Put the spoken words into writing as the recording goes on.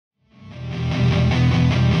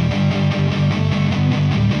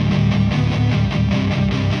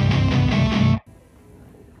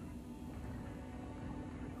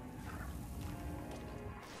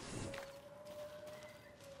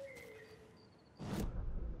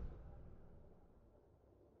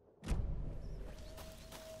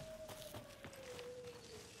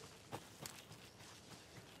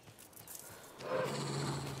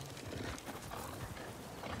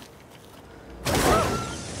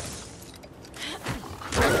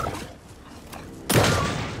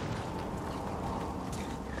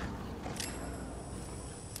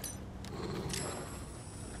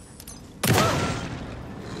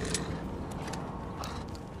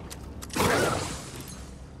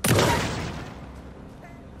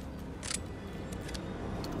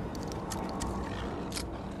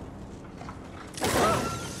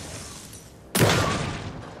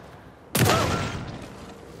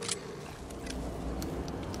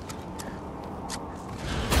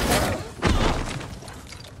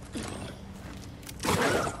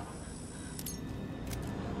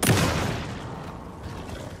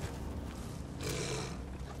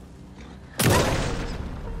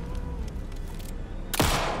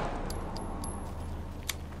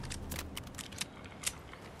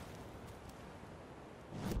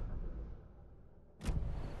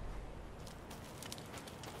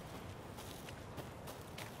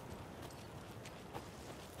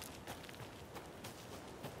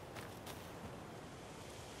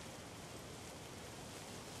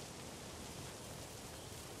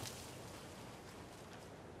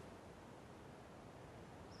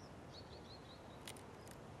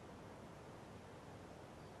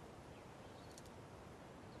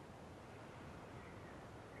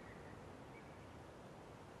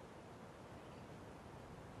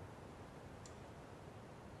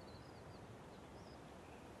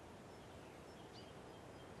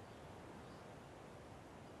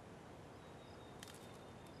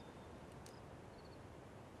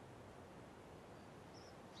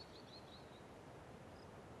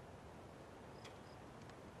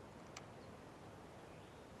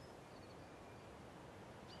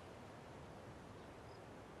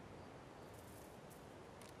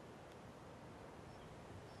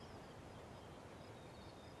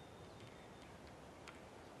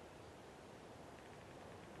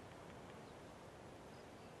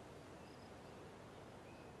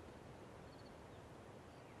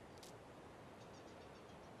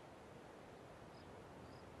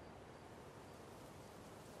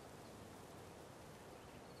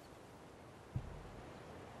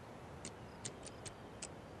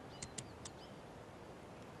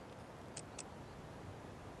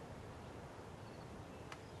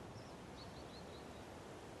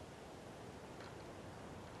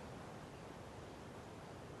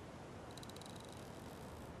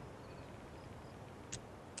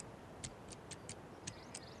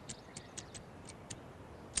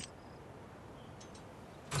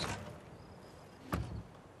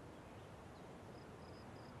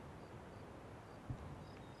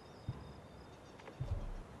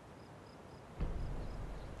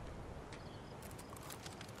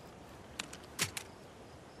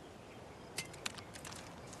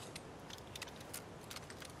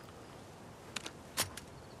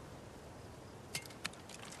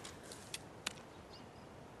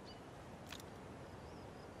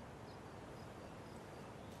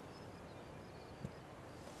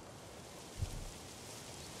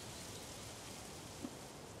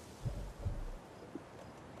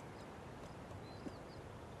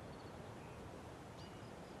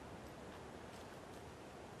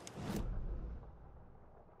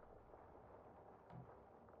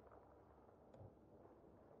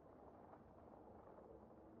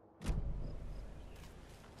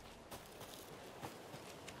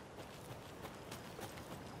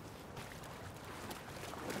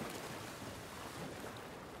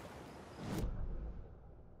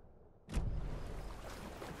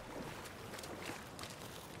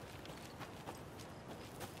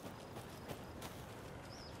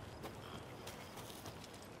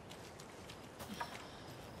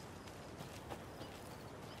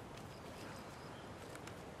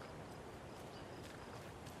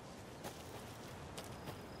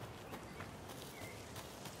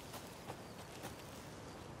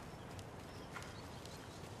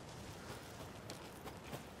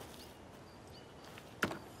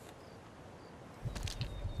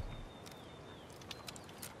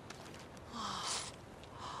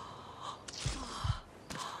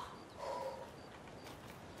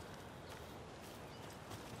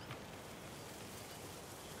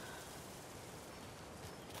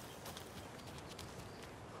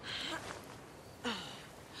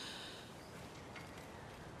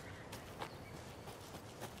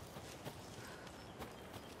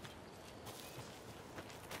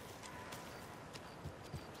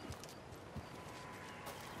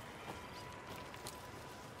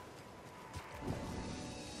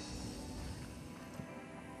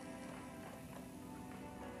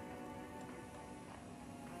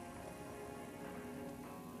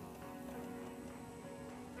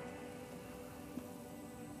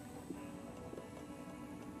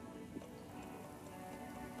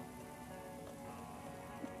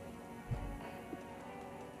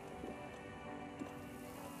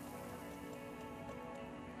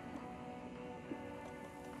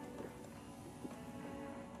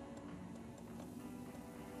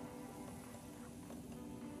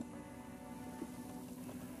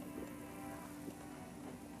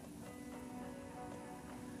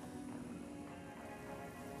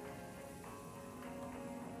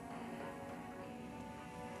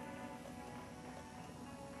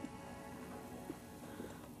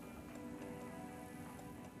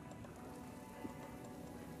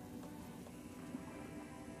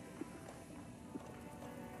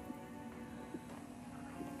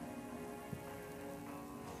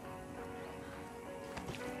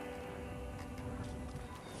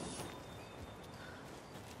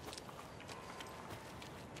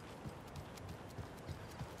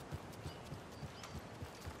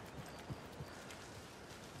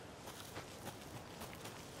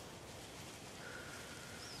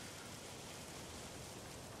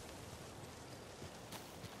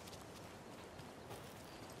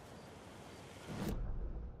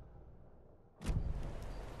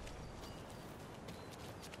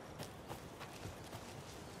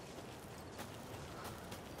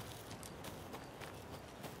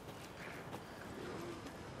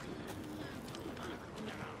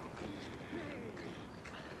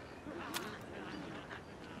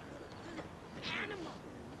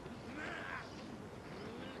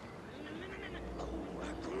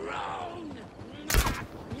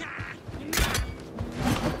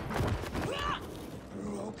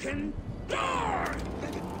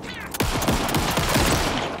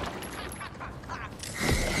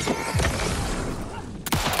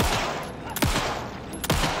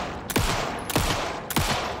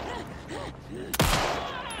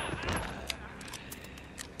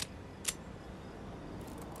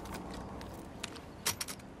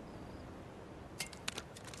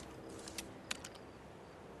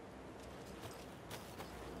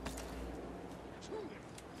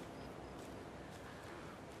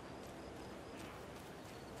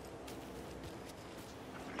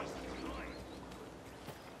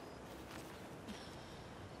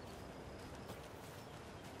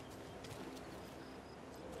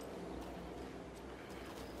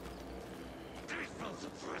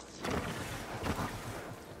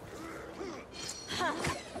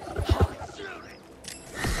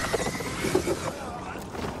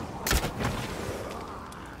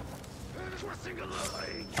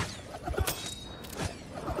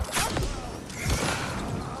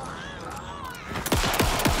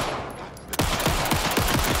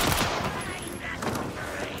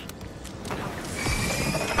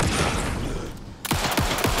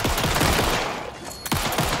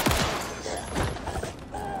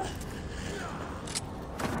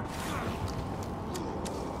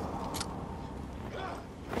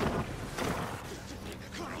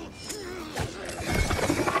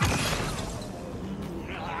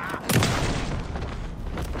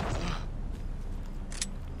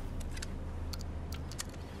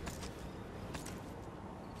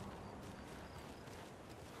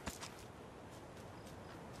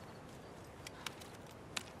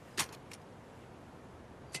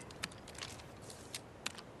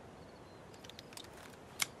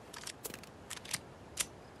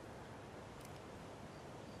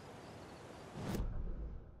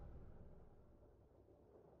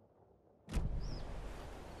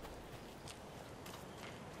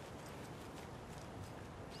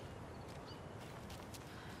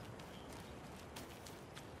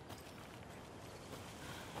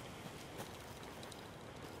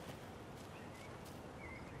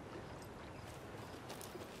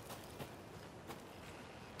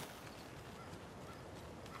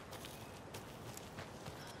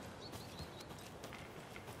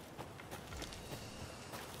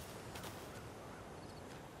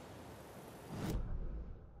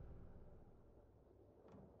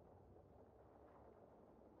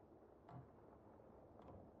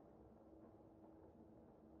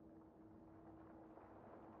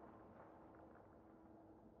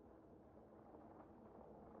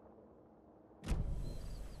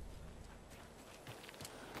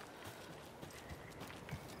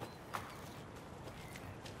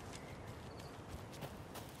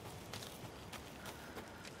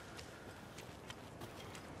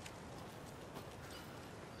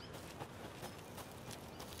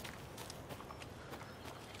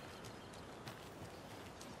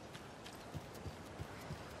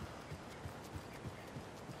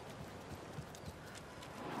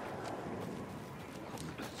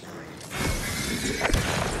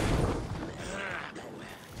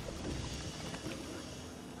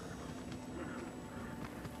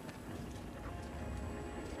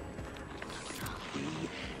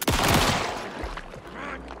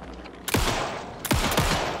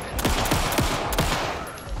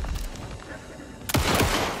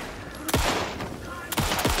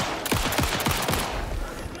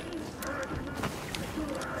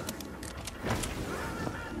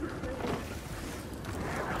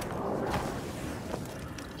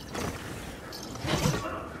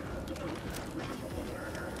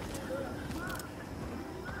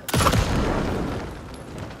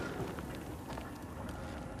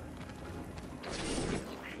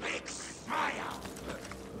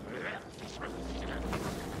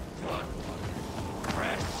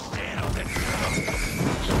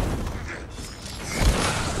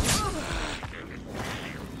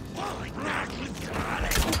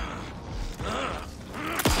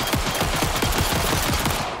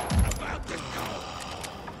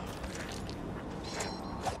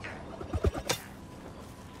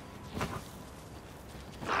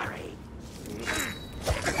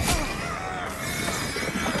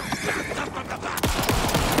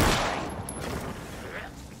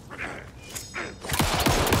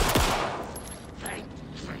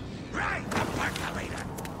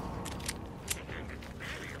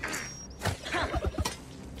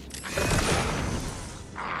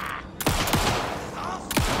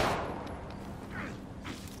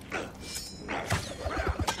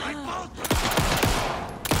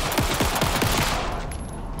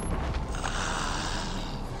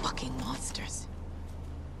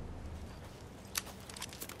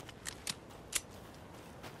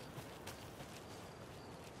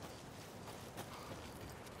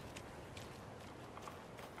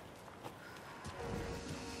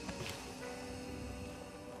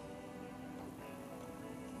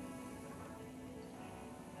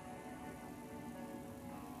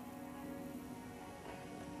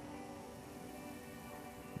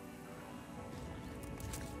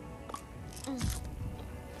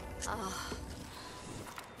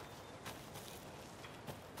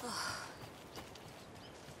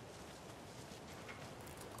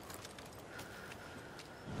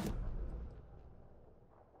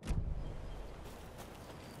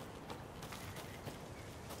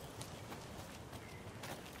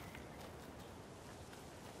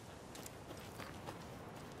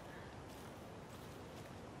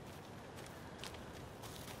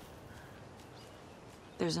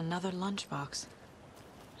There's another lunchbox.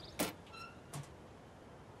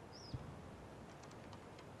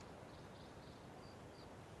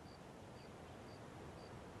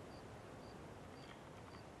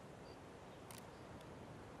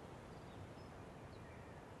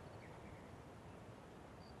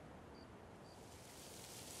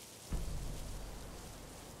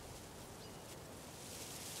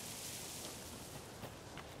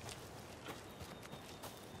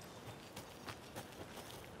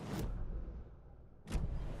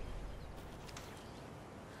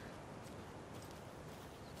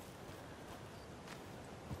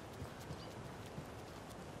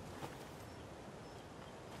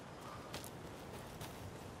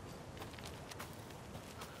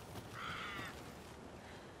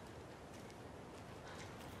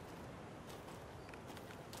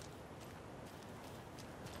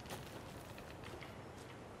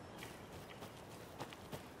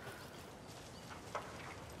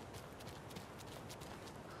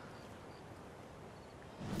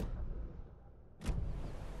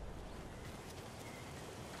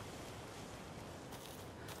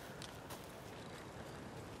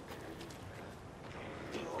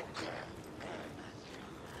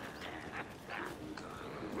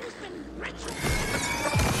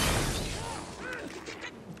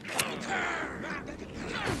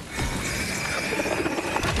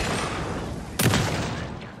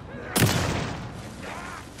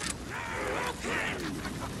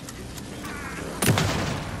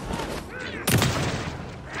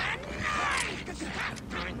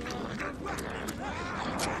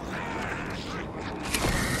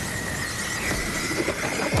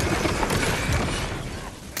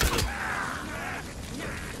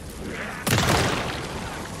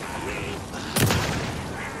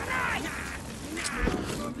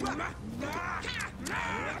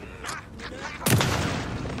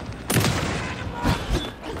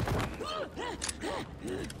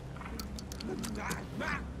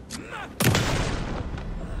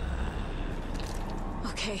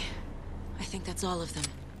 Okay, I think that's all of them.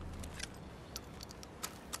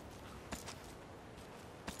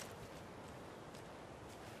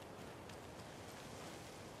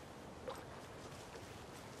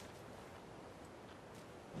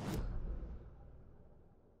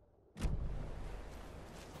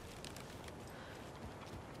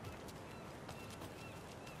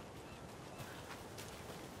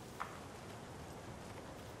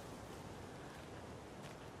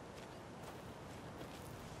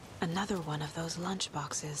 Another one of those lunch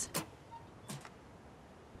boxes.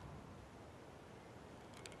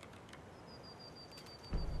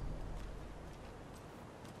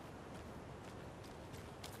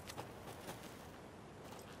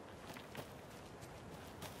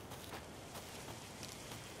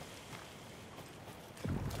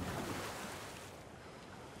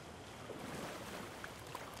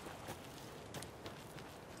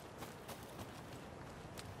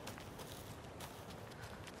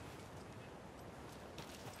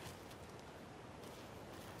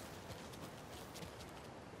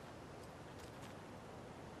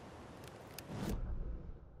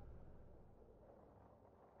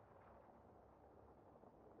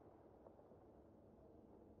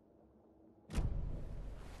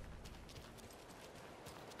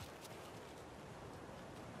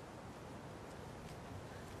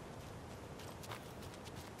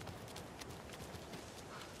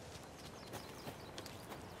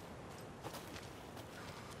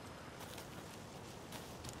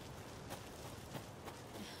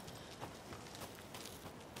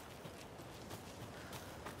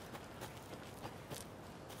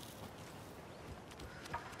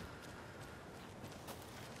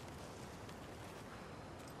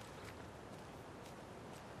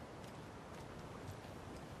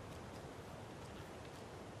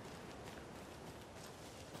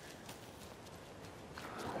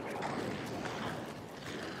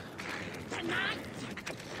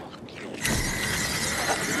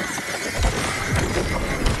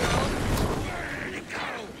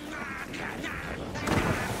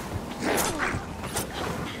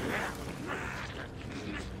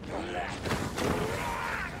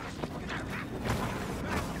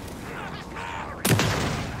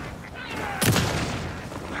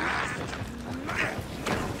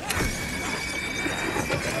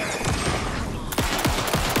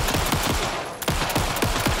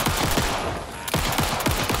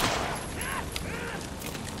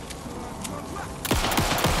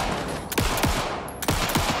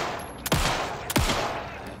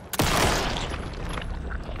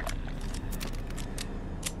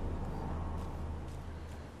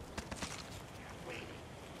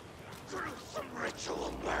 Gruesome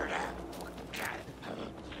ritual murder.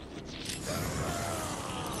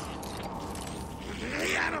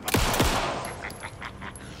 The animal.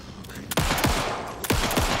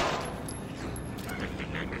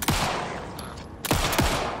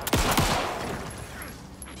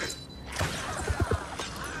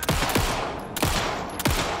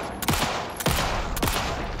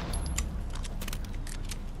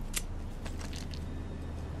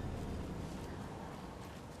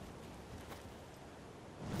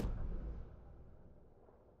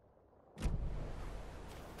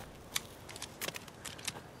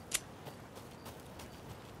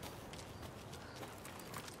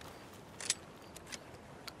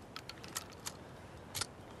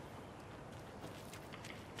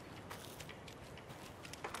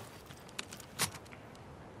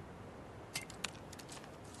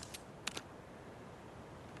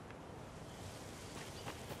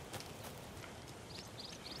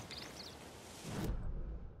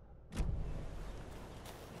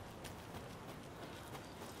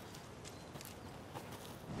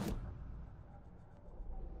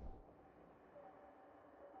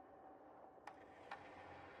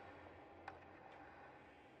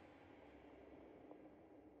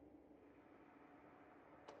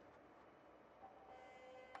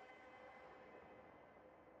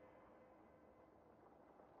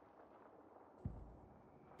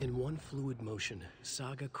 In one fluid motion,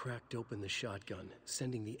 Saga cracked open the shotgun,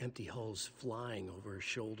 sending the empty hulls flying over her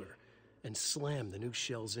shoulder, and slammed the new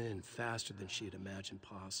shells in faster than she had imagined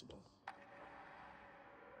possible.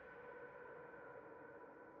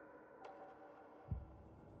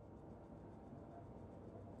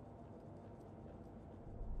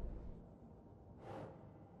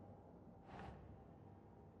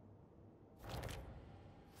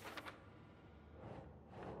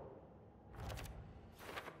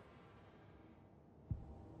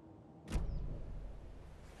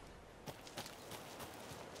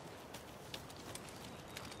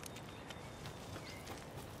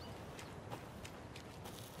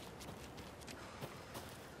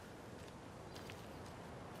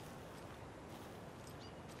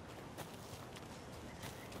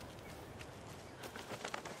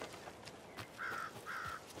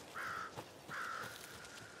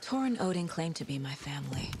 Tor and Odin claim to be my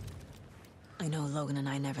family. I know Logan and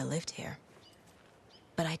I never lived here.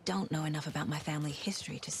 But I don't know enough about my family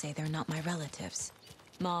history to say they're not my relatives.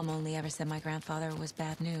 Mom only ever said my grandfather was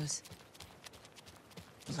bad news.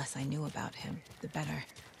 The less I knew about him, the better.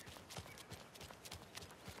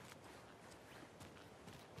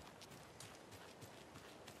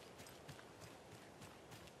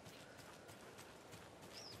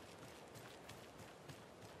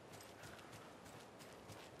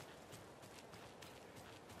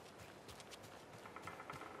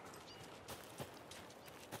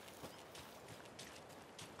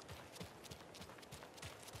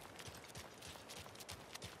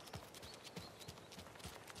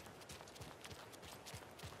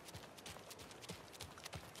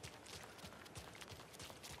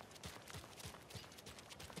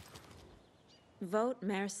 Vote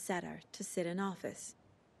Mayor Setter to sit in office.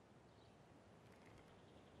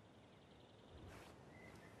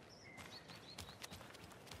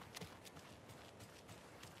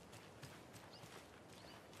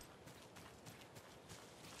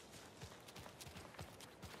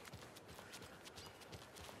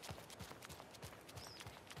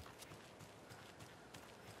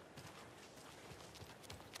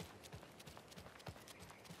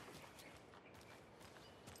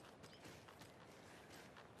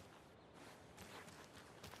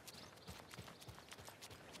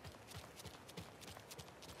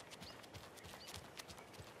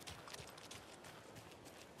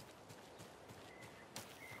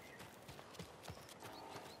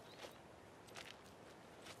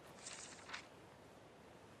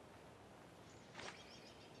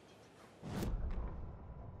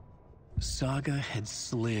 Saga had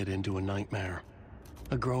slid into a nightmare.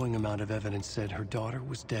 A growing amount of evidence said her daughter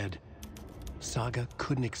was dead. Saga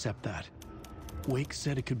couldn't accept that. Wake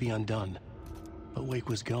said it could be undone, but Wake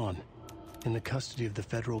was gone, in the custody of the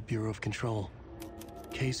Federal Bureau of Control.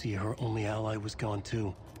 Casey, her only ally, was gone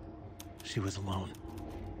too. She was alone.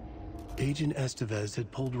 Agent Estevez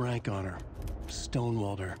had pulled rank on her,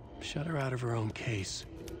 stonewalled her, shut her out of her own case.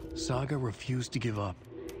 Saga refused to give up.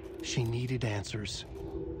 She needed answers.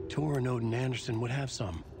 Tor and Odin Anderson would have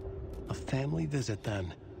some. A family visit,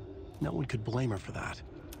 then. No one could blame her for that.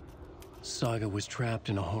 Saga was trapped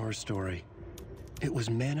in a horror story. It was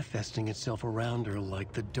manifesting itself around her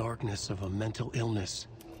like the darkness of a mental illness,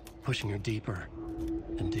 pushing her deeper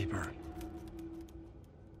and deeper.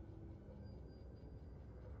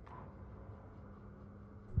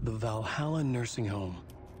 The Valhalla Nursing Home,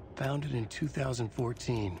 founded in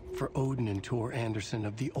 2014 for Odin and Tor Anderson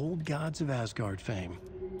of the Old Gods of Asgard fame,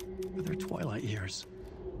 for their twilight years.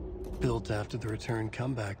 Built after the return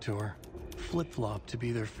comeback tour, flip-flopped to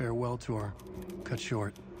be their farewell tour, cut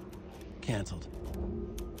short, canceled.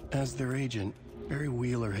 As their agent, Barry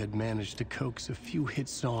Wheeler had managed to coax a few hit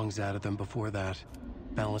songs out of them before that.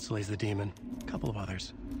 Balance Lays the Demon, a couple of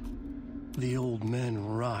others. The old men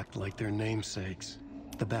rocked like their namesakes.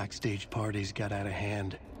 The backstage parties got out of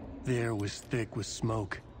hand. The air was thick with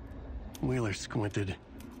smoke. Wheeler squinted.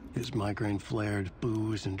 His migraine flared,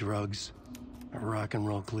 booze and drugs. A rock and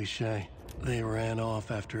roll cliche. They ran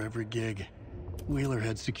off after every gig. Wheeler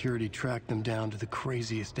had security track them down to the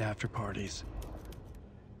craziest after parties.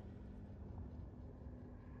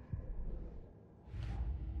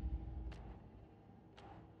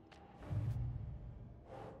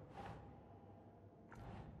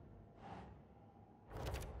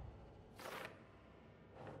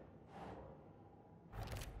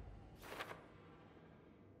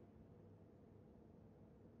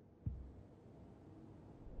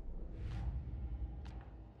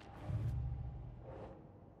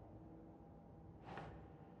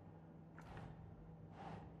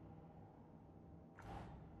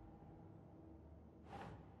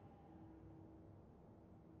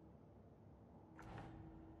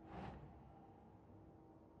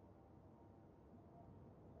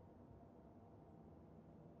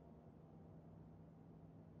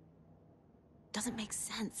 Doesn't make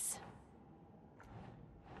sense.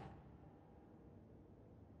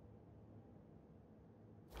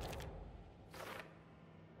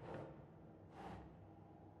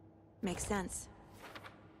 Makes sense.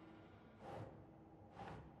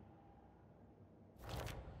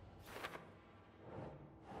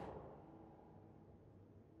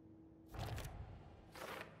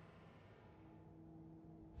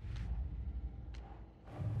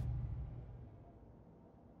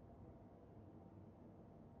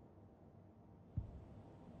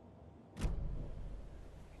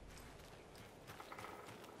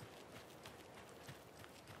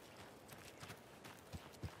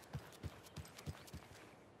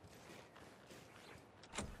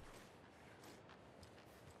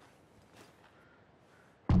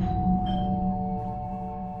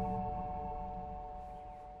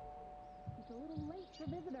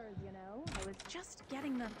 Visitors, you know. I was just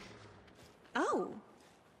getting them. Oh,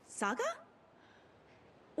 Saga?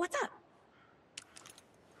 What's up?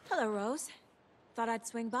 Hello, Rose. Thought I'd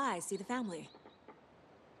swing by, see the family.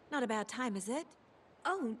 Not a bad time, is it?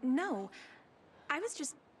 Oh, no. I was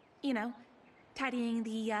just, you know, tidying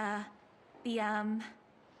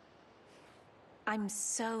I'm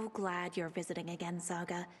so glad you're visiting again,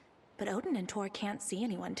 Saga. But Odin and Tor can't see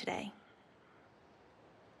anyone today.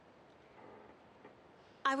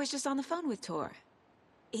 I was just on the phone with Tor.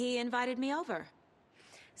 He invited me over.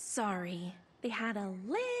 Sorry. They had a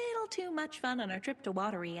little too much fun on our trip to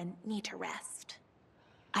Watery and need to rest.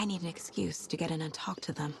 I need an excuse to get in and talk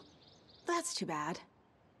to them. That's too bad.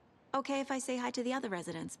 Okay if I say hi to the other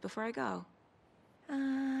residents before I go?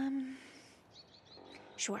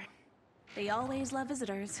 Sure. They always love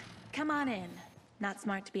visitors. Come on in. Not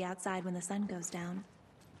smart to be outside when the sun goes down.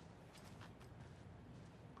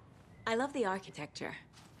 I love the architecture.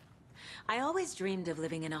 I always dreamed of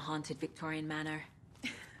living in a haunted Victorian manor.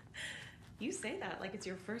 You say that like it's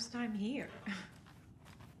your first time here.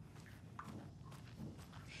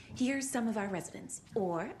 Here's some of our residents,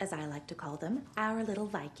 or as I like to call them, our little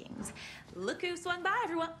Vikings. Look who swung by,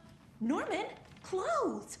 everyone. Norman,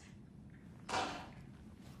 clothes.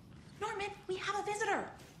 Norman, we have a visitor.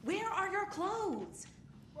 Where are your clothes?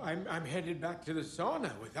 I'm headed back to the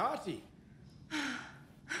sauna with Artie.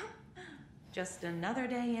 Just another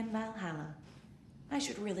day in Valhalla. I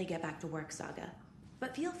should really get back to work, Saga.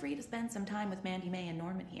 But feel free to spend some time with Mandy May and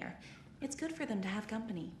Norman here. It's good for them to have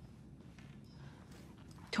company.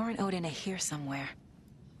 Tor and Odin are here somewhere.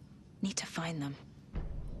 Need to find them.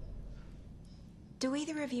 Do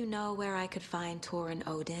either of you know where I could find Tor and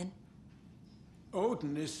Odin?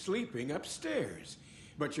 Odin is sleeping upstairs,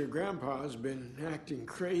 but your grandpa's been acting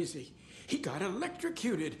crazy. He got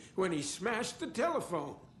electrocuted when he smashed the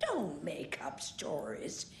telephone. Don't make up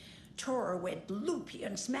stories. Tor went loopy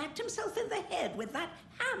and smacked himself in the head with that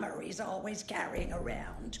hammer he's always carrying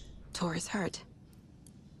around. Tor is hurt.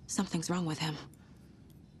 Something's wrong with him.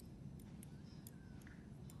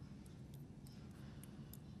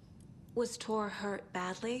 Was Tor hurt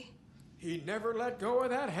badly? He never let go of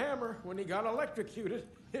that hammer when he got electrocuted.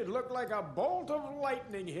 It looked like a bolt of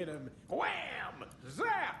lightning hit him. Wham!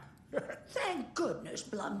 Zap! Thank goodness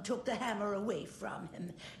Blum took the hammer away from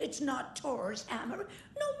him. It's not Tor's hammer,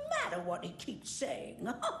 no matter what he keeps saying.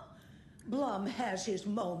 Blum has his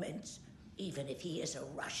moments, even if he is a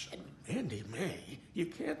Russian. Mandy May, you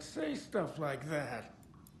can't say stuff like that.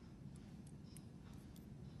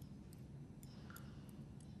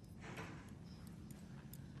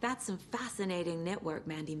 That's some fascinating knitwork,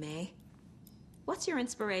 Mandy May. What's your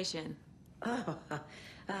inspiration? Oh,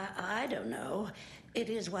 I don't know. It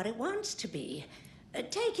is what it wants to be.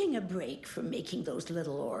 Taking a break from making those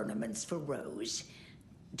little ornaments for Rose.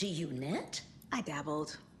 Do you knit? I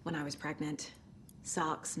dabbled when I was pregnant.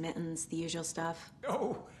 Socks, mittens, the usual stuff.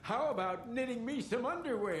 Oh, how about knitting me some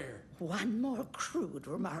underwear? One more crude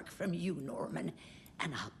remark from you, Norman,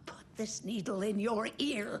 and I'll put this needle in your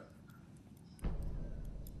ear.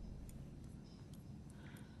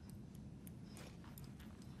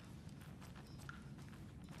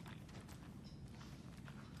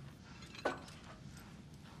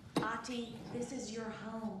 Ati, this is your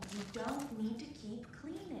home. You don't need to keep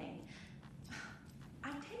cleaning. I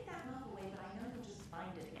take that mop away, but I know you'll just find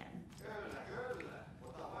it again. Kyllä.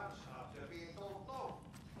 Ota vansaa, se viitoo touhu.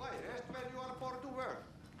 Lairest when you are born to work.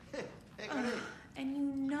 Eikä niin? And you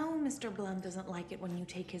know Mr. Blum doesn't like it when you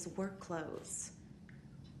take his work clothes.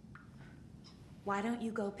 Why don't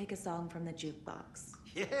you go pick a song from the jukebox?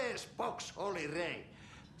 Yes, box Holy Ray.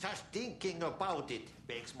 Just thinking about it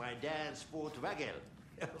makes my dance foot waggle.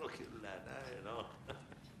 Kyllä näin on.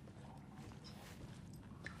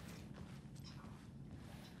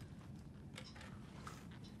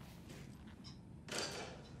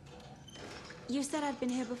 You said I'd been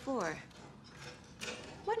here before.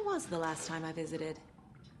 When was the last time I visited?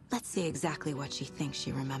 Let's see exactly what she thinks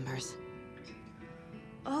she remembers.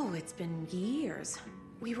 Oh, it's been years.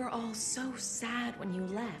 We were all so sad when you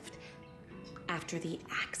left. After the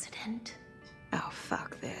accident. Oh,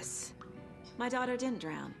 fuck this. My daughter didn't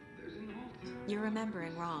drown. You're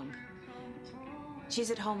remembering wrong.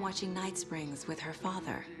 She's at home watching Night Springs with her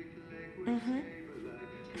father. Mm-hmm.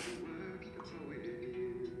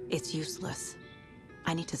 It's useless.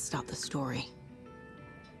 I need to stop the story.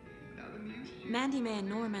 Mandy May and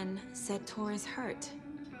Norman said Tor is hurt.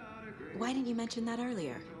 Why didn't you mention that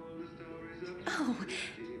earlier? Oh,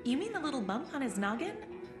 you mean the little bump on his noggin?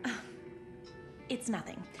 It's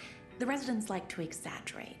nothing. The residents like to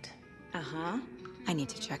exaggerate. Uh-huh. I need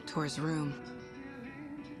to check Tor's room.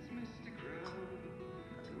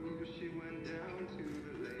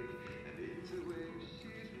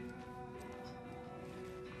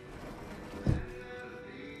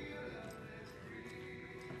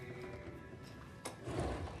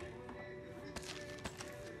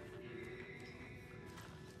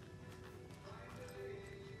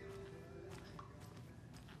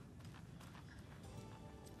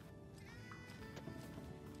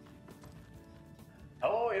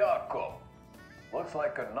 Hello, Jaakko. Looks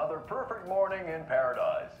like another perfect morning in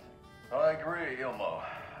paradise. I agree, Ilmo.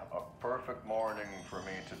 A perfect morning for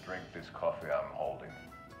me to drink this coffee I'm holding.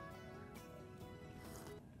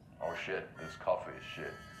 Oh shit, this coffee is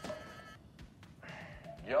shit.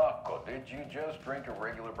 Jaakko, did you just drink a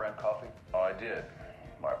regular brand coffee? I did.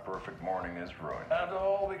 My perfect morning is ruined. And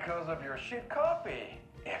all because of your shit coffee.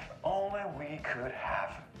 If only we could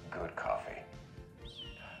have good coffee.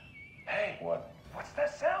 Hey, what's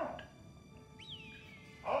that sound?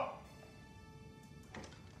 Oh.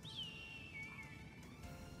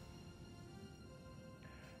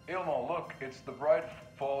 Ilmo, look, it's the Bright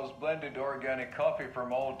Falls blended organic coffee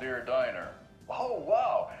from Old Deer Diner. Oh,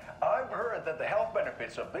 wow. I've heard that the health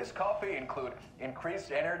benefits of this coffee include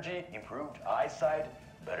increased energy, improved eyesight,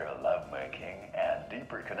 better lovemaking, and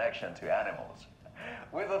deeper connection to animals.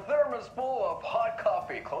 With a thermos full of hot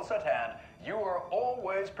coffee close at hand, you are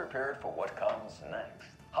always prepared for what comes next.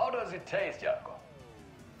 How does it taste, Jaakko?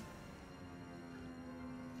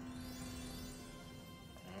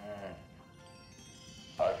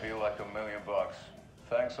 I feel like $1 million.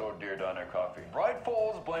 Thanks, Old Deer Diner Coffee. Bright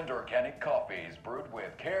Falls Blend Organic Coffee is brewed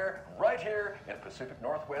with care right here in Pacific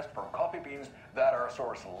Northwest from coffee beans that are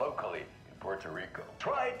sourced locally in Puerto Rico.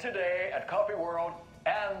 Try it today at Coffee World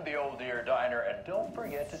and the Old Deer Diner, and don't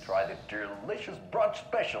forget to try the delicious brunch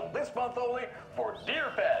special this month only for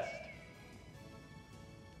Deer Fest.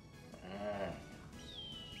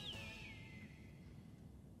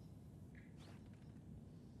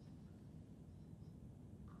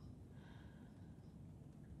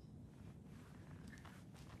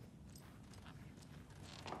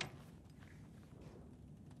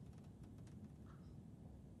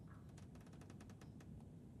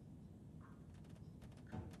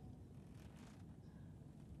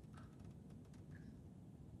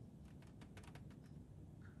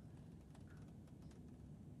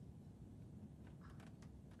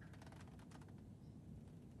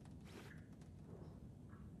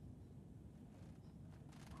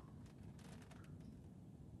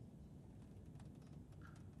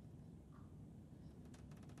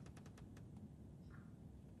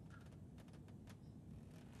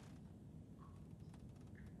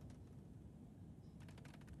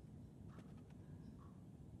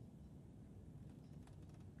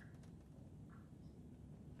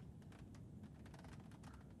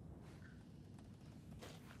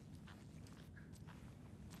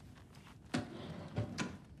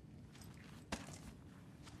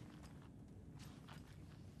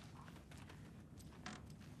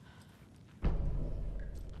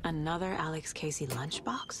 Another Alex Casey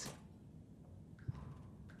lunchbox?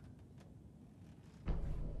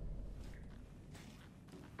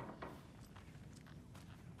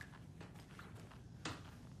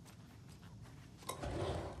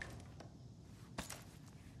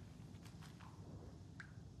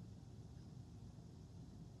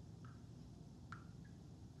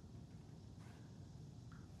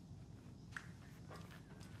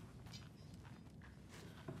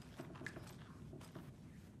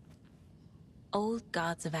 Old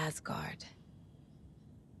gods of Asgard.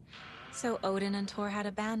 So Odin and Thor had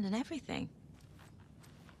a band and everything.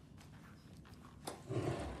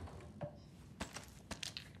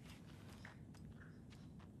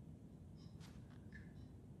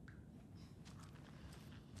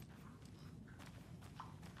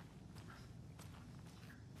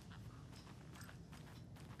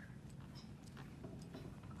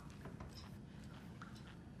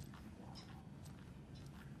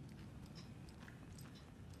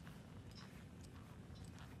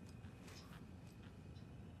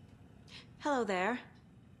 Hello there.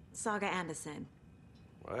 Saga Anderson.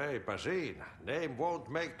 Eipä siinä. Name won't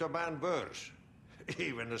make the man worse.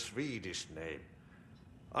 Even a Swedish name.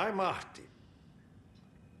 I'm Ahti.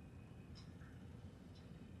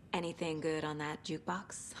 Anything good on that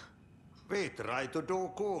jukebox? We try to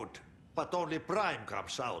do good, but only Prime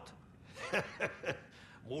comes out.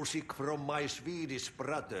 Music from my Swedish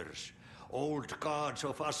brothers, old gods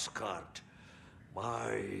of Asgard.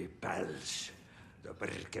 My pals, the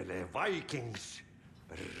perkele Vikings.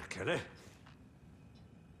 Perkele.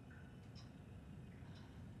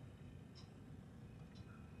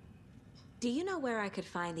 Do you know where I could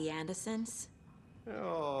find the Andersons?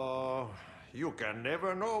 Oh, you can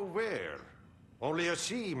never know where. Only a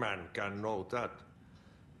seaman can know that.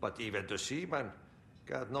 But even the seaman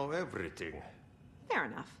can't know everything. Fair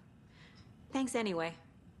enough. Thanks anyway.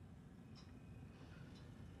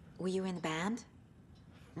 Were you in the band?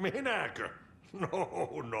 Minäkö?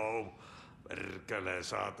 No. Perkele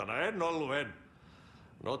saatana, en ollut.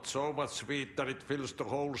 Not so much sweet that it fills the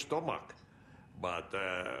whole stomach. But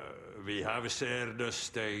we have shared a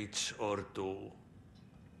stage or two.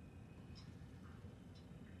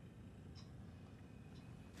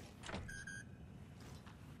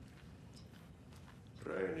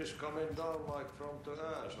 Rain is coming down like from the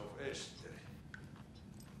ass of Esteri.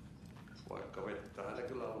 Vaikka vettä hänellä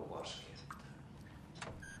kyllä ollut vaskia.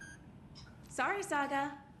 Sorry,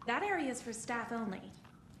 Saga. That area is for staff only.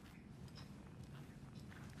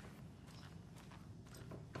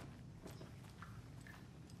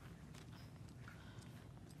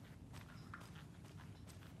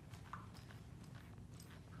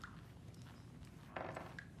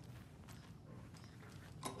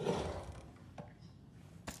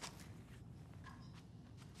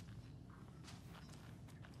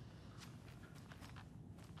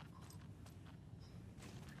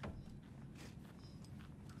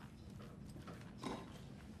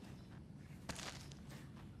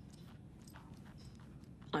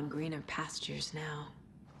 On greener pastures now.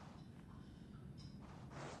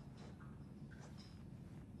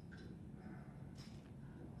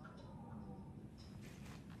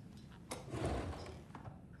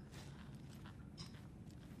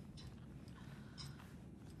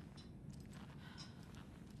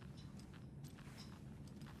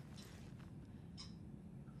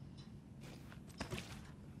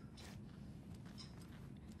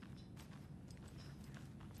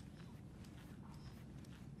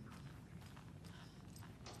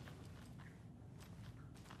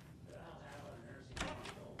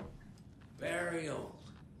 Very old.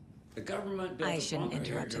 The government built I a shouldn't bunker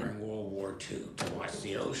here interrupt him. during World War II to watch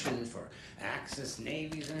the ocean for Axis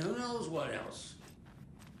navies and who knows what else.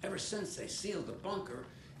 Ever since they sealed the bunker,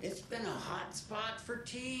 it's been a hot spot for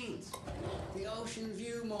teens. The Ocean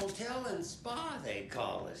View Motel and Spa, they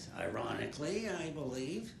call it. Ironically, I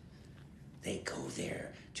believe. They go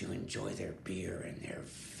there to enjoy their beer and their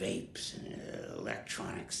vapes and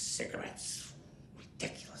electronic cigarettes.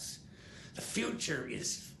 Ridiculous. The future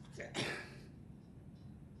is...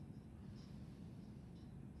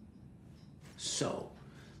 So,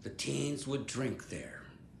 the teens would drink there,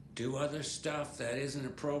 do other stuff that isn't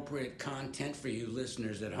appropriate content for you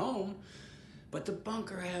listeners at home, but the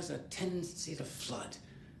bunker has a tendency to flood,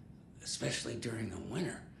 especially during the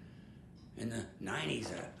winter. In the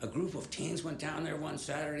 90s, a group of teens went down there one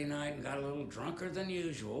Saturday night and got a little drunker than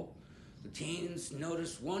usual. The teens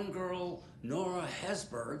noticed one girl, Nora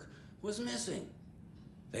Hesberg, was missing.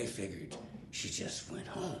 They figured she just went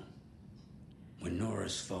home. When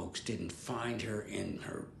Nora's folks didn't find her in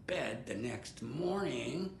her bed the next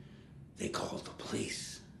morning, they called the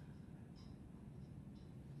police.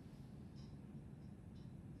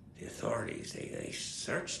 The authorities, they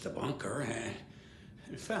searched the bunker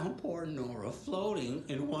and found poor Nora floating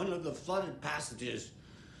in one of the flooded passages.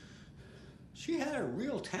 She had a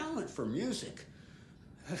real talent for music.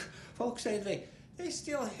 Folks say they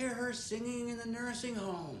still hear her singing in the nursing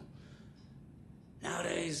home.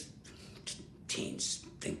 Nowadays, teens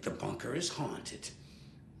think the bunker is haunted.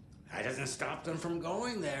 That doesn't stop them from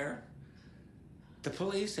going there. The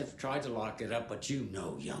police have tried to lock it up, but you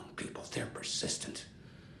know young people, they're persistent.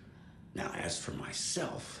 Now, as for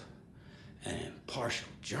myself, an impartial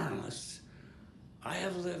journalist, I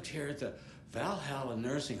have lived here at the Valhalla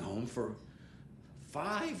nursing home for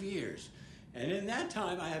 5 years. And in that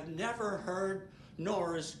time, I have never heard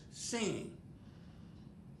Nora's singing.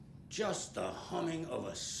 Just the humming of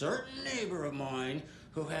a certain neighbor of mine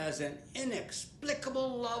who has an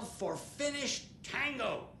inexplicable love for Finnish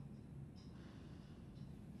tango.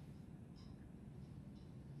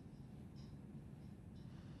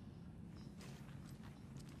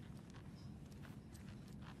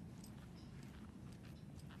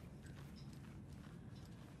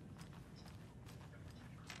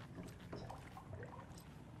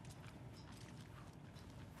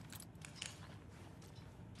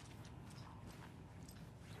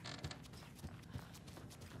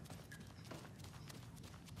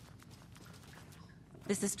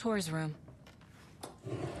 This is Tor's room.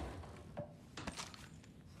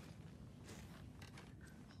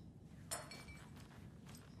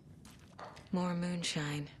 More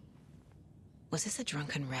moonshine. Was this a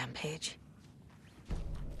drunken rampage?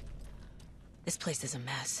 This place is a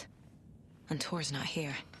mess. And Tor's not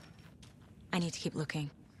here. I need to keep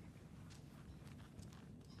looking.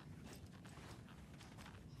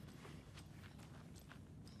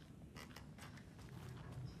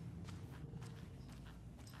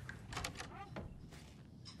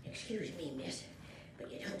 Excuse me, miss, but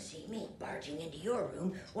you don't see me barging into your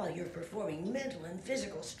room while you're performing mental and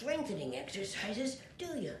physical strengthening exercises, do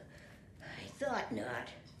you? I thought not.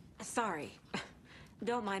 Sorry.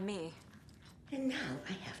 Don't mind me. And now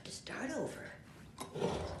I have to start over.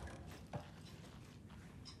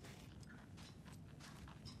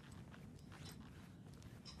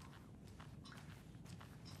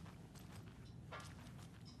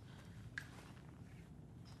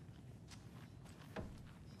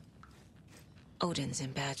 Odin's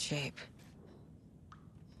in bad shape.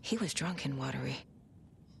 He was drunk and watery.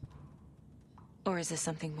 Or is this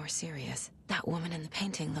something more serious? That woman in the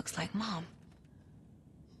painting looks like Mom.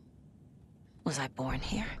 Was I born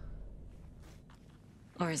here?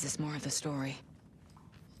 Or is this more of the story?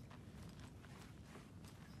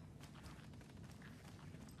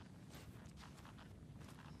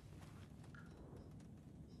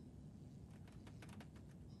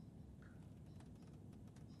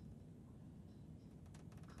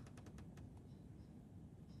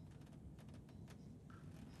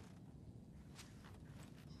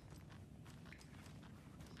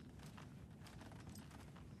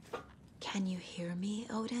 Can you hear me,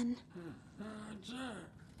 Odin?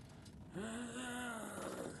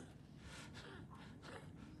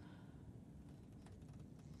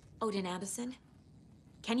 Odin Addison?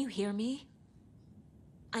 Can you hear me?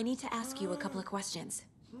 I need to ask you a couple of questions.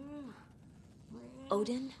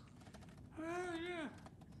 Odin?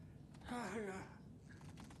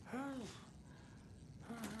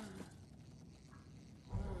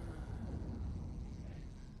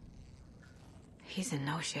 He's in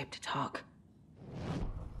no shape to talk.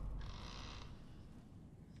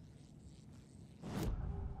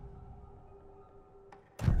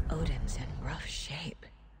 Odin's in rough shape.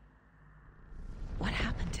 What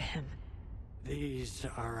happened to him? These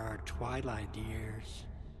are our twilight years.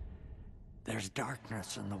 There's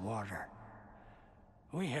darkness in the water.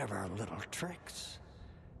 We have our little tricks.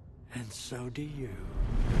 And so do you.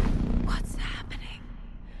 What's happening?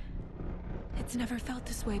 It's never felt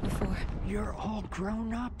this way before. You're all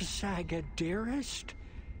grown up, Saga, dearest.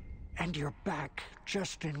 And you're back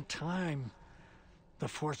just in time. The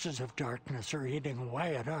forces of darkness are eating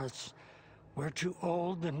away at us. We're too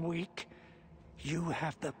old and weak. You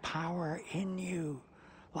have the power in you,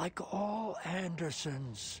 like all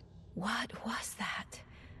Andersons. What was that?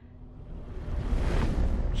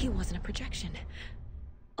 He wasn't a projection.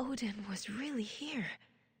 Odin was really here.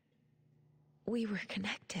 We were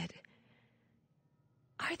connected.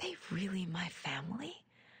 Are they really my family?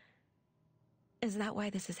 Is that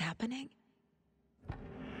why this is happening?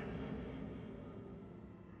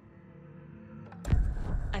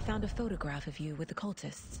 I found a photograph of you with the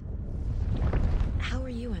cultists. How are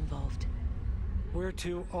you involved? We're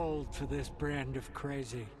too old for this brand of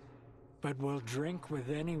crazy, but we'll drink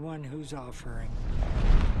with anyone who's offering.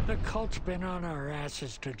 The cult's been on our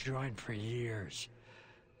asses to join for years.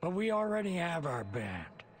 But we already have our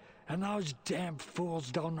band. And those damn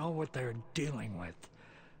fools don't know what they're dealing with.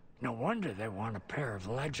 No wonder they want a pair of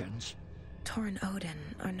legends. Tor and Odin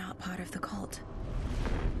are not part of the cult.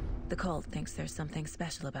 The cult thinks there's something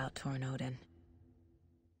special about Tor and Odin.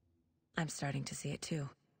 I'm starting to see it too.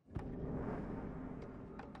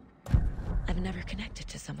 I've never connected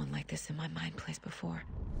to someone like this in my mind place before.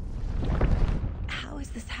 How is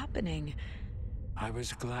this happening? I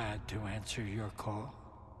was glad to answer your call.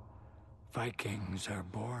 Vikings are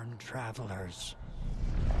born travelers.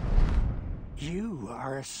 You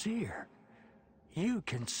are a seer. You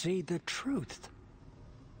can see the truth.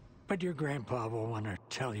 But your grandpa will want to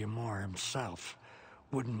tell you more himself.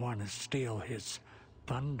 Wouldn't want to steal his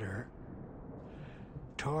thunder.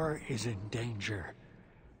 Tor is in danger.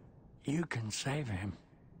 You can save him.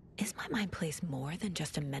 Is my mind place more than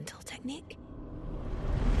just a mental technique?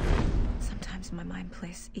 Sometimes my mind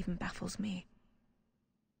place even baffles me.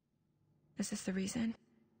 Is this the reason?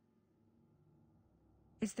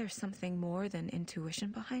 Is there something more than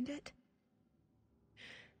intuition behind it?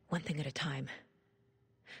 One thing at a time.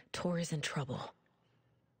 Tor is in trouble.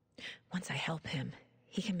 Once I help him,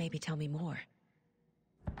 he can maybe tell me more.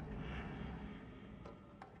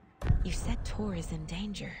 You said Tor is in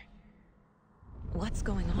danger. What's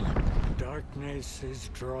going on? Darkness is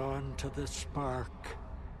drawn to the spark.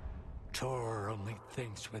 Tor only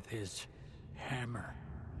thinks with his hammer,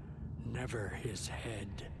 never his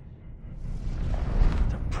head.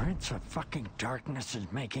 The Prince of fucking Darkness is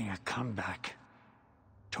making a comeback.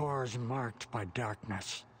 Tor's marked by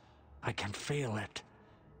darkness. I can feel it.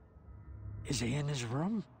 Is he in his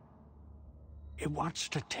room? It wants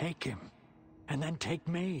to take him, and then take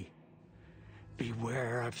me.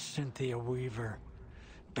 Beware of Cynthia Weaver.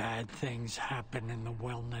 Bad things happen in the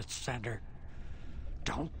wellness center.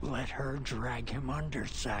 Don't let her drag him under,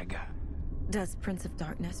 Saga. Does Prince of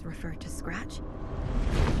Darkness refer to Scratch?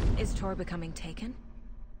 Is Tor becoming taken?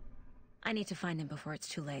 I need to find him before it's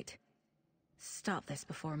too late. Stop this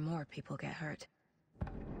before more people get hurt.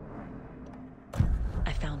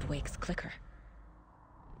 I found Wake's clicker.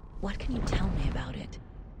 What can you tell me about it?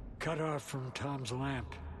 Cut off from Tom's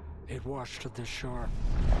lamp. It washed to the shore.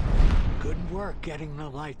 Good work getting the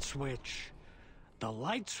light switch. The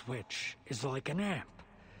light switch is like an amp.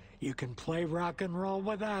 You can play rock and roll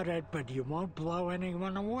without it, but you won't blow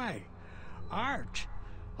anyone away. Art,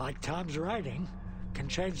 like Tom's writing, can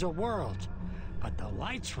change the world. But the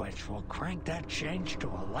light switch will crank that change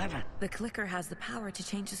to 11. The clicker has the power to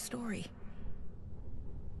change the story.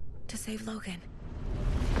 To save Logan.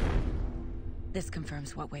 This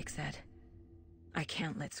confirms what Wake said. I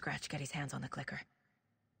can't let Scratch get his hands on the clicker.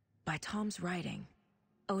 By Tom's writing,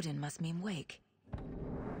 Odin must mean Wake.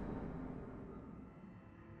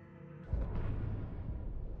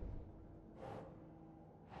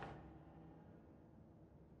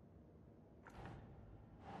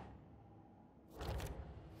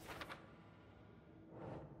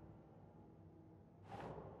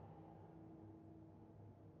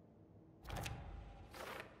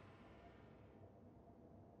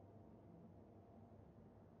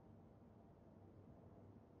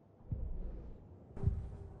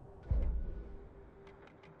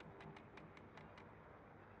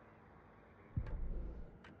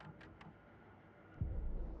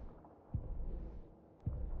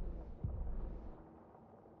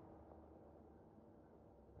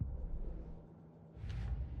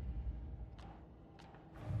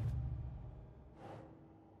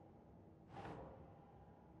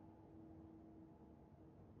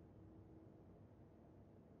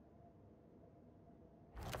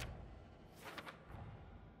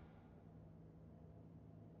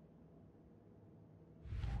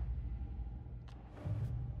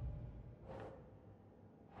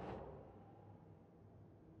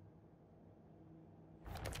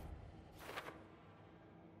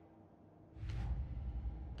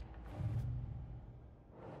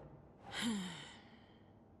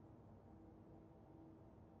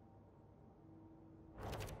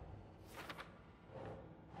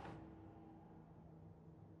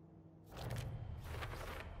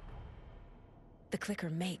 The clicker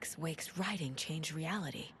makes Wake's writing change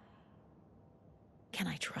reality. Can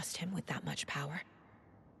I trust him with that much power?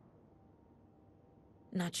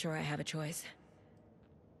 Not sure I have a choice.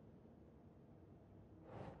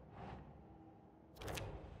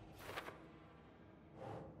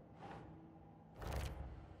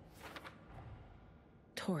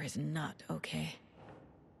 Tor is not okay.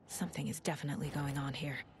 Something is definitely going on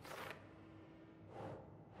here.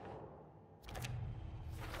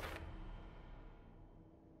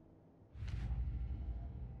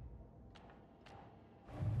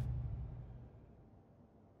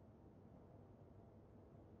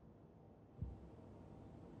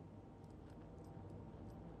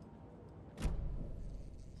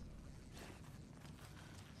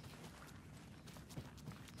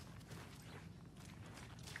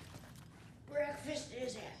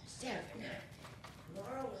 is at 7.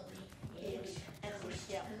 Tomorrow will be eggs,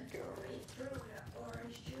 grapefruit,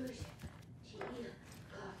 orange juice, tea,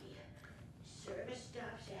 coffee. Service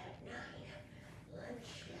stops at 9.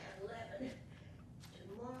 Lunch at 11.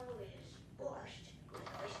 Tomorrow is borscht with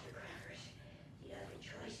oyster crackers. The other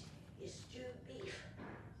choice is stewed beef.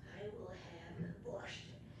 I will have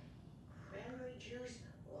borscht. Cranberry juice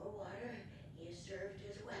or water is served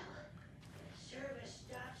as well. Service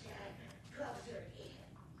stops at 12:30.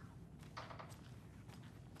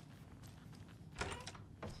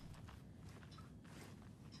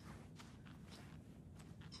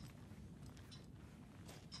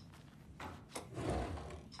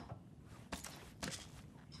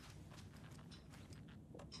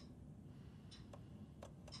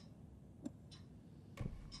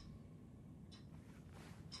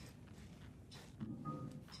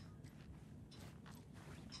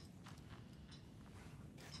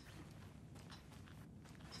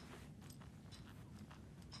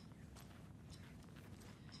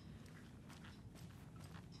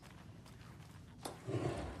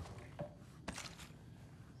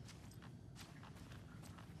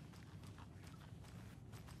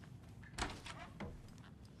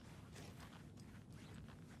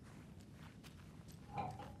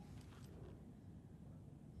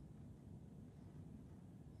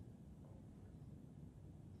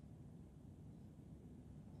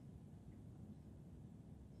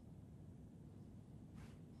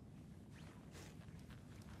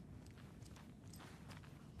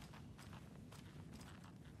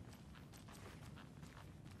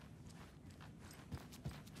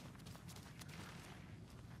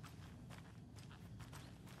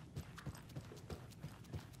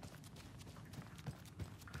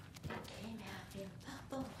 Came out in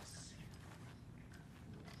bubbles.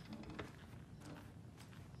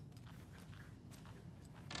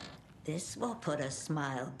 This will put a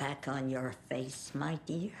smile back on your face, my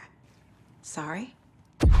dear. Sorry?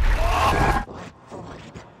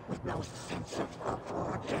 With no sense of up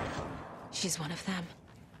or down. She's one of them.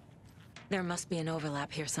 There must be an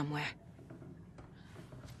overlap here somewhere.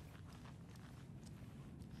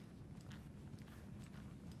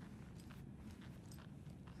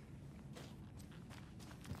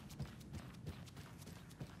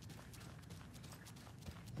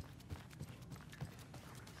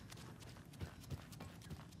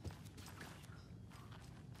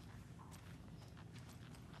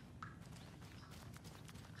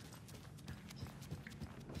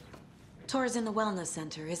 Tor's in the wellness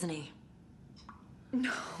center, isn't he?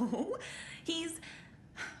 No, he's...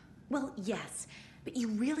 Well, yes, but you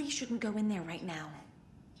really shouldn't go in there right now.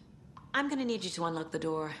 I'm gonna need you to unlock the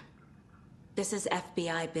door. This is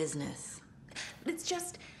FBI business. It's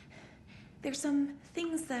just... There's some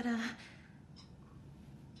things that,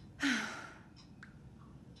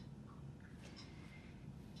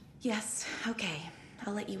 Yes, okay.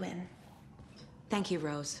 I'll let you in. Thank you,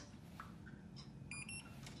 Rose.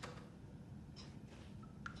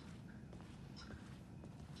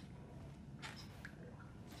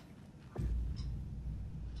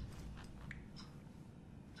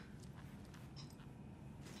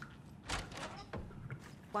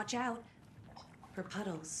 Watch out for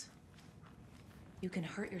puddles. You can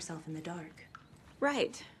hurt yourself in the dark.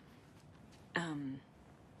 Right.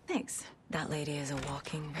 Thanks. That lady is a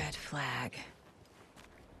walking red flag.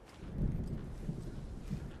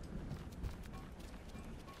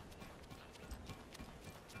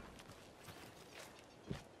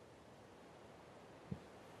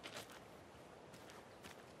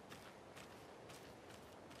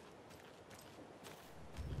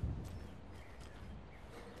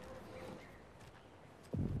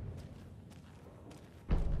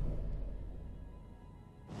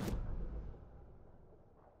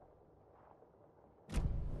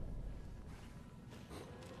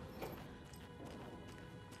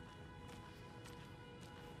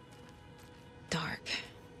 Dark.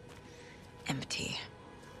 Empty.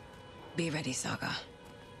 Be ready, Saga.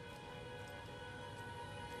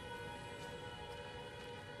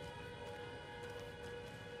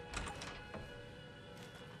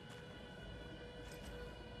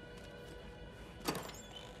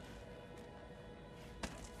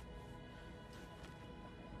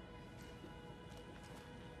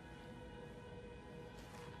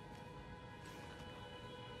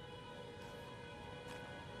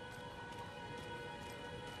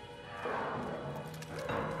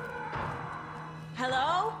 Hello?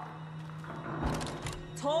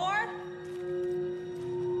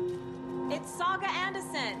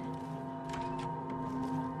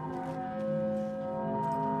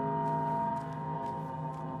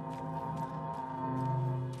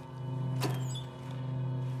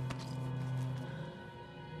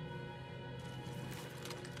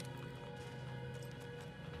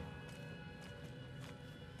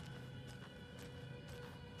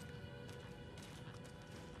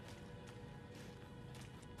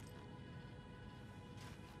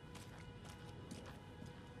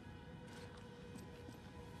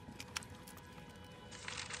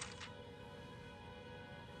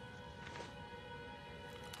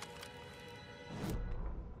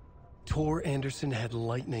 Tor Anderson had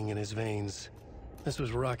lightning in his veins. This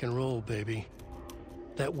was rock and roll, baby.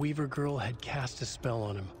 That Weaver girl had cast a spell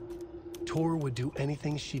on him. Tor would do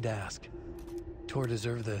anything she'd ask. Tor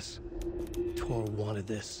deserved this. Tor wanted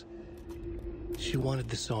this. She wanted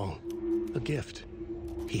the song, a gift.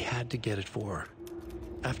 He had to get it for her.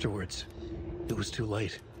 Afterwards, it was too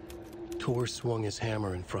late. Tor swung his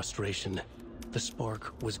hammer in frustration. The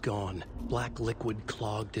spark was gone. Black liquid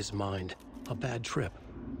clogged his mind. A bad trip.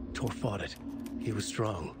 Tor fought it. He was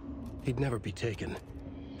strong. He'd never be taken.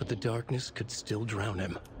 But the darkness could still drown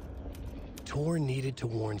him. Tor needed to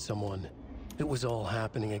warn someone. It was all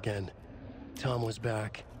happening again. Tom was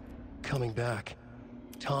back. Coming back.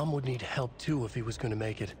 Tom would need help too if he was going to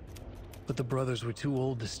make it. But the brothers were too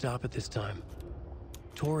old to stop at this time.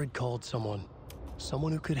 Tor had called someone.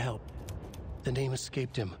 Someone who could help. The name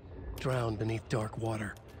escaped him. Drowned beneath dark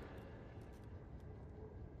water.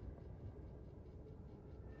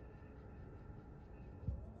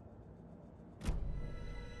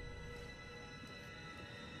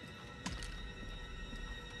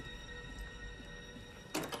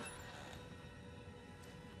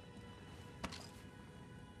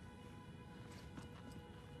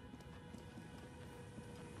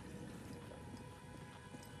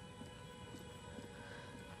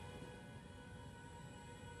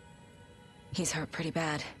 He's hurt pretty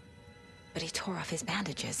bad, but he tore off his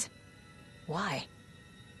bandages. Why?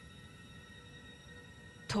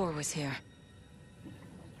 Tor was here.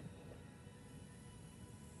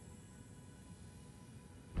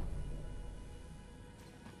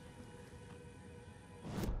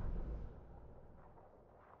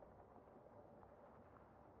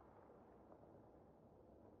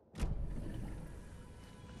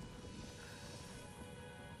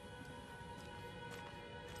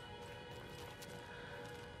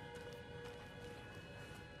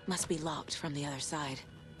 Must be locked from the other side.